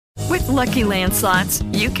Lucky Land Slots,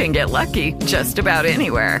 you can get lucky just about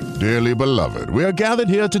anywhere. Dearly beloved, we are gathered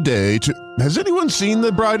here today to... Has anyone seen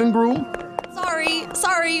the bride and groom?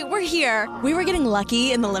 Sorry, we're here. We were getting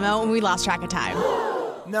lucky in the limo and we lost track of time.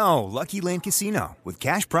 No, Lucky Land Casino, with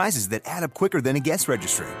cash prizes that add up quicker than a guest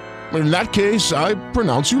registry. In that case, I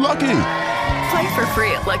pronounce you lucky. Play for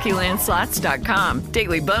free at LuckyLandSlots.com.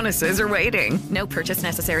 Daily bonuses are waiting. No purchase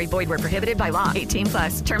necessary. Void where prohibited by law.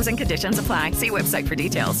 18+. Terms and conditions apply. See website for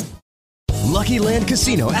details. Lucky Land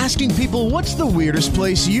Casino, asking people, what's the weirdest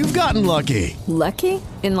place you've gotten lucky? Lucky?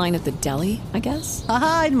 In line at the deli, I guess?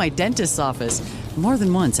 Aha, in my dentist's office. More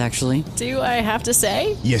than once, actually. Do I have to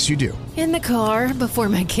say? Yes, you do. In the car before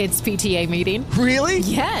my kids' PTA meeting. Really?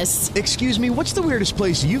 Yes. Excuse me, what's the weirdest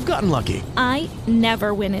place you've gotten lucky? I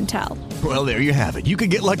never win and tell. Well, there you have it. You can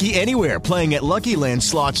get lucky anywhere, playing at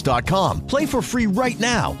LuckyLandSlots.com. Play for free right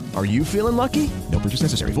now. Are you feeling lucky? No purchase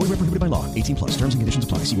necessary. Void where prohibited by law. 18+. Terms and conditions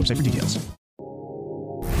apply. See website for details.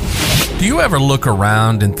 Do you ever look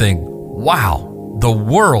around and think, wow, the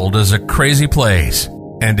world is a crazy place?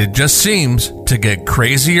 And it just seems to get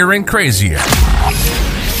crazier and crazier.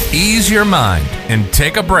 Ease your mind and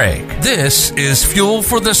take a break. This is Fuel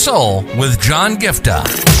for the Soul with John Giftah.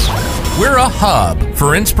 We're a hub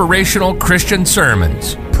for inspirational Christian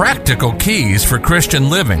sermons, practical keys for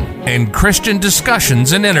Christian living, and Christian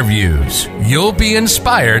discussions and interviews. You'll be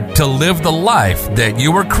inspired to live the life that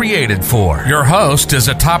you were created for. Your host is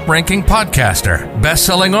a top-ranking podcaster,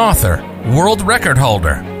 best-selling author, world record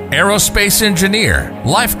holder, aerospace engineer,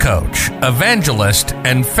 life coach, evangelist,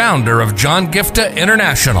 and founder of John Giftah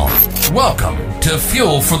International. Welcome to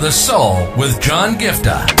Fuel for the Soul with John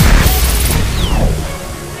Giftah.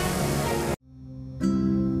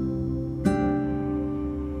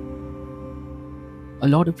 A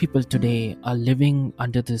lot of people today are living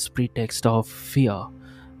under this pretext of fear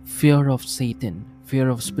of Satan, fear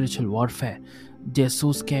of spiritual warfare. They're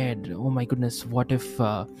so scared. Oh my goodness, what if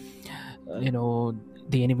the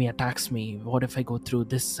enemy attacks me? What if I go through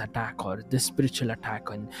this attack or this spiritual attack?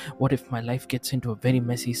 And what if my life gets into a very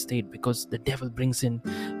messy state because the devil brings in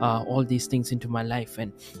all these things into my life?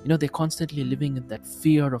 And they're constantly living in that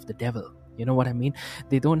fear of the devil. You know what I mean?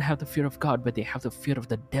 They don't have the fear of God, but they have the fear of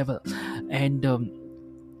the devil. And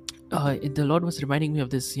the Lord was reminding me of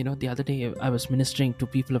this. The other day I was ministering to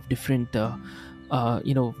people of different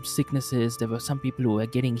sicknesses. There were some people who were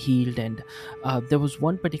getting healed, and there was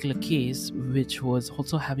one particular case which was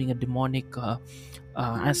also having a demonic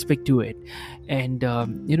aspect to it. And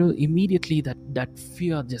immediately that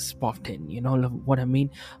fear just popped in. What I mean?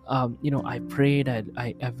 I prayed,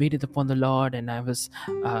 I waited upon the Lord, and I was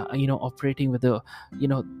operating with the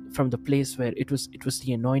from the place where it was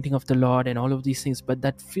the anointing of the Lord and all of these things. But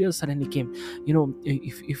that fear suddenly came.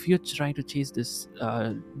 If you're trying to chase this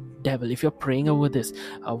devil, if you're praying over this,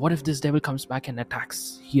 what if this devil comes back and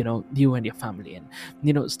attacks you and your family, and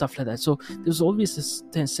stuff like that. So there's always this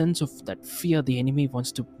sense of that fear the enemy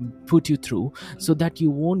wants to put you through, so that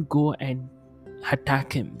you won't go and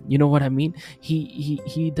attack him. You know what I mean?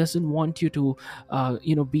 He doesn't want you to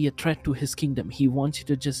be a threat to his kingdom. He wants you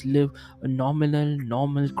to just live a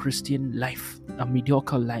normal Christian life, a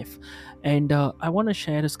mediocre life. And I want to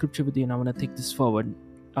share a scripture with you, and I want to take this forward.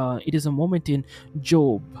 It is a moment in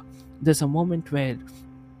Job. There's a moment where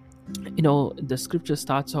the scripture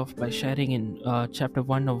starts off by sharing in chapter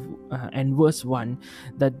 1 of and verse 1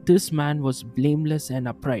 that this man was blameless and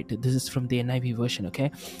upright. This is from the NIV version,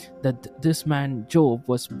 okay? That this man Job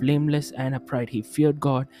was blameless and upright. He feared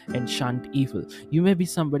God and shunned evil. You may be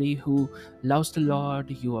somebody who loves the Lord.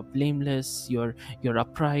 You are blameless. You're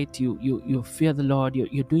upright. You fear the Lord.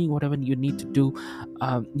 You're doing whatever you need to do.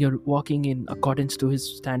 You're walking in accordance to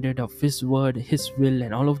His standard of His word, His will,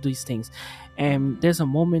 and all of these things. And there's a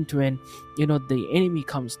moment when the enemy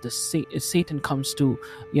comes, Satan comes to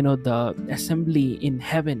the assembly in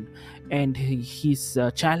heaven, and he's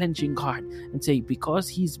challenging God and say, because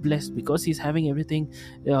he's blessed, because he's having everything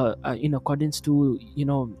in accordance to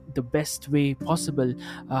the best way possible,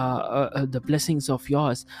 the blessings of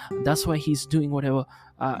yours, that's why he's doing whatever.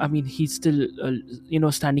 He's still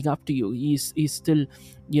standing up to you. He's still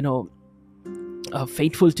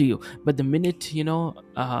faithful to you. But the minute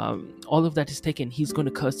all of that is taken, he's going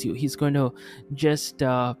to curse you. He's going to just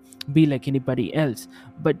be like anybody else.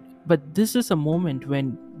 But this is a moment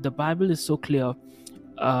when the Bible is so clear.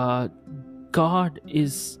 God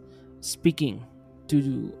is speaking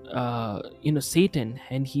to Satan,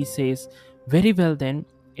 and he says, very well then,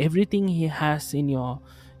 everything he has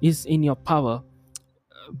is in your power,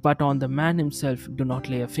 but on the man himself do not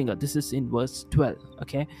lay a finger. This is in verse 12.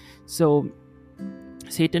 Okay, so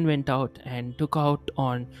Satan went out and took out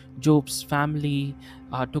on Job's family,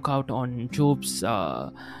 took out on Job's,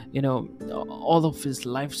 all of his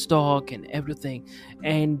livestock and everything.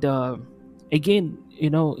 And again,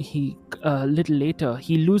 he little later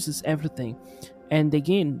he loses everything. And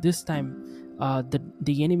again, this time,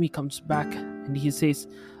 the enemy comes back and he says,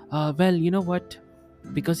 "Well, you know what?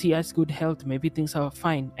 Because he has good health, maybe things are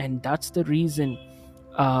fine, and that's the reason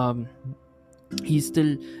he's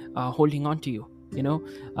still holding on to you.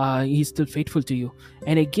 He's still faithful to you."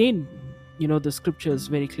 And again, the scripture is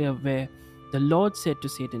very clear where the Lord said to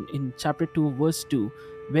Satan in chapter 2 verse 2,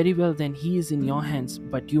 "Very well, then he is in your hands,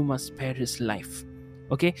 but you must spare his life."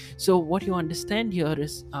 Okay, so what you understand here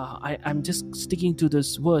is, I'm just sticking to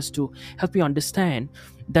this verse to help you understand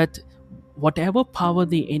that whatever power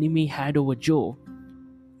the enemy had over Job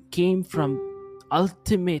came from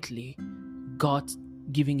ultimately God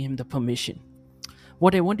giving him the permission.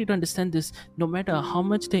 What I want you to understand is, no matter how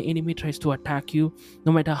much the enemy tries to attack you,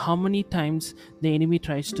 no matter how many times the enemy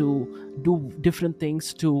tries to do different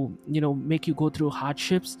things to, make you go through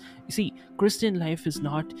hardships, you see, Christian life is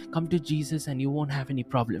not come to Jesus and you won't have any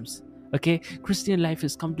problems. Okay, Christian life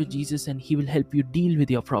is come to Jesus and he will help you deal with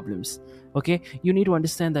your problems. Okay, you need to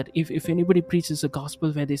understand that if anybody preaches a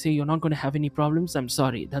gospel where they say you're not going to have any problems, I'm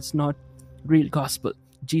sorry, that's not real gospel.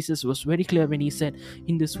 Jesus was very clear when he said,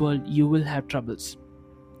 in this world you will have troubles.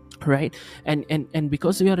 Right? And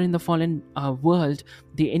because we are in the fallen world,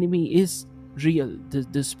 the enemy is real.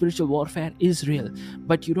 The spiritual warfare is real,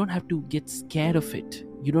 but you don't have to get scared of it.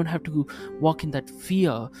 You don't have to walk in that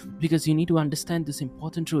fear, because you need to understand this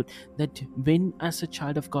important truth that when, as a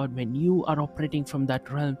child of God, when you are operating from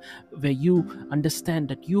that realm where you understand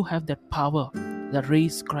that you have that power that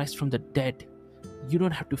raised Christ from the dead, you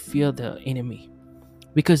don't have to fear the enemy,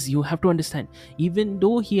 because you have to understand, even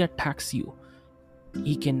though he attacks you,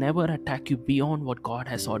 he can never attack you beyond what God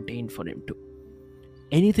has ordained for him to.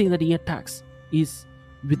 Anything that he attacks is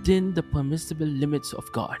within the permissible limits of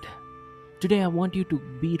God. Today I want you to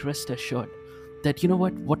be rest assured that,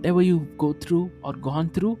 whatever you go through or gone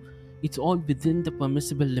through, it's all within the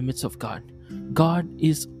permissible limits of God. God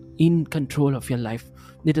is in control of your life.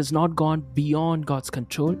 It has not gone beyond God's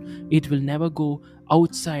control. It will never go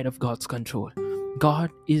outside of God's control.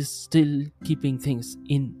 God is still keeping things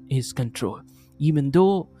in his control. Even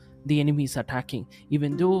though the enemy is attacking,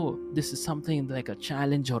 even though this is something like a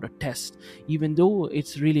challenge or a test, even though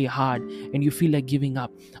it's really hard and you feel like giving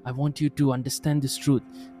up, I want you to understand this truth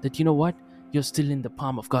that, you're still in the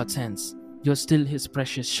palm of God's hands. You're still his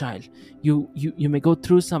precious child. You may go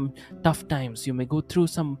through some tough times. You may go through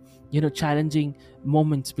some, challenging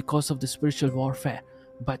moments because of the spiritual warfare,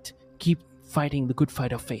 but keep fighting the good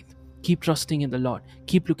fight of faith. Keep trusting in the Lord.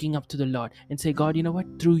 Keep looking up to the Lord and say, God,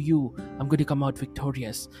 through you, I'm going to come out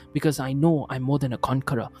victorious, because I know I'm more than a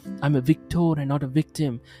conqueror. I'm a victor and not a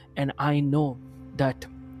victim. And I know that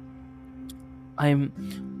I'm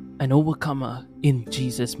an overcomer in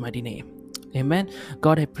Jesus' mighty name. Amen.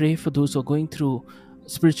 God, I pray for those who are going through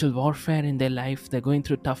spiritual warfare in their life. They're going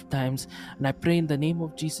through tough times, and I pray in the name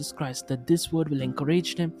of Jesus Christ that this word will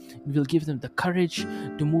encourage them. It will give them the courage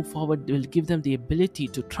to move forward. It will give them the ability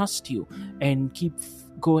to trust you and keep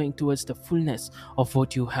going towards the fullness of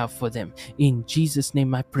what you have for them. In Jesus'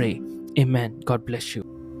 name I pray. Amen. God bless you.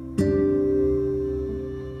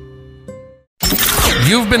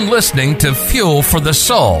 You've been listening to Fuel for the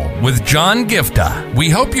Soul with John Giftah. We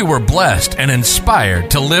hope you were blessed and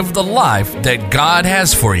inspired to live the life that God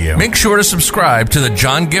has for you. Make sure to subscribe to the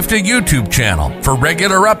John Giftah YouTube channel for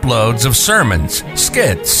regular uploads of sermons,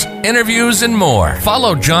 skits, interviews, and more.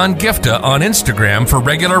 Follow John Giftah on Instagram for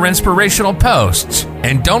regular inspirational posts.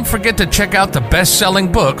 And don't forget to check out the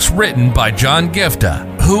best-selling books written by John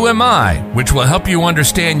Giftah, Who Am I?, which will help you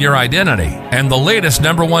understand your identity, and the latest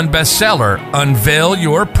 #1 bestseller, Unveil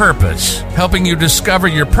Your Purpose, helping you discover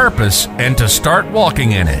your purpose and to start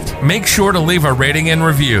walking in it. Make sure to leave a rating and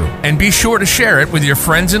review, and be sure to share it with your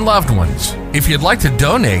friends and loved ones. If you'd like to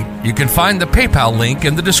donate, you can find the PayPal link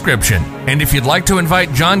in the description. And if you'd like to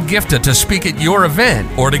invite John Giftah to speak at your event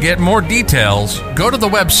or to get more details, go to the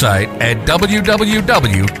website at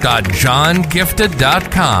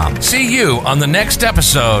www.johngiftah.com. See you on the next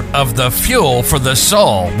episode of The Fuel for the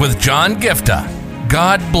Soul with John Giftah.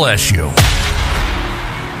 God bless you.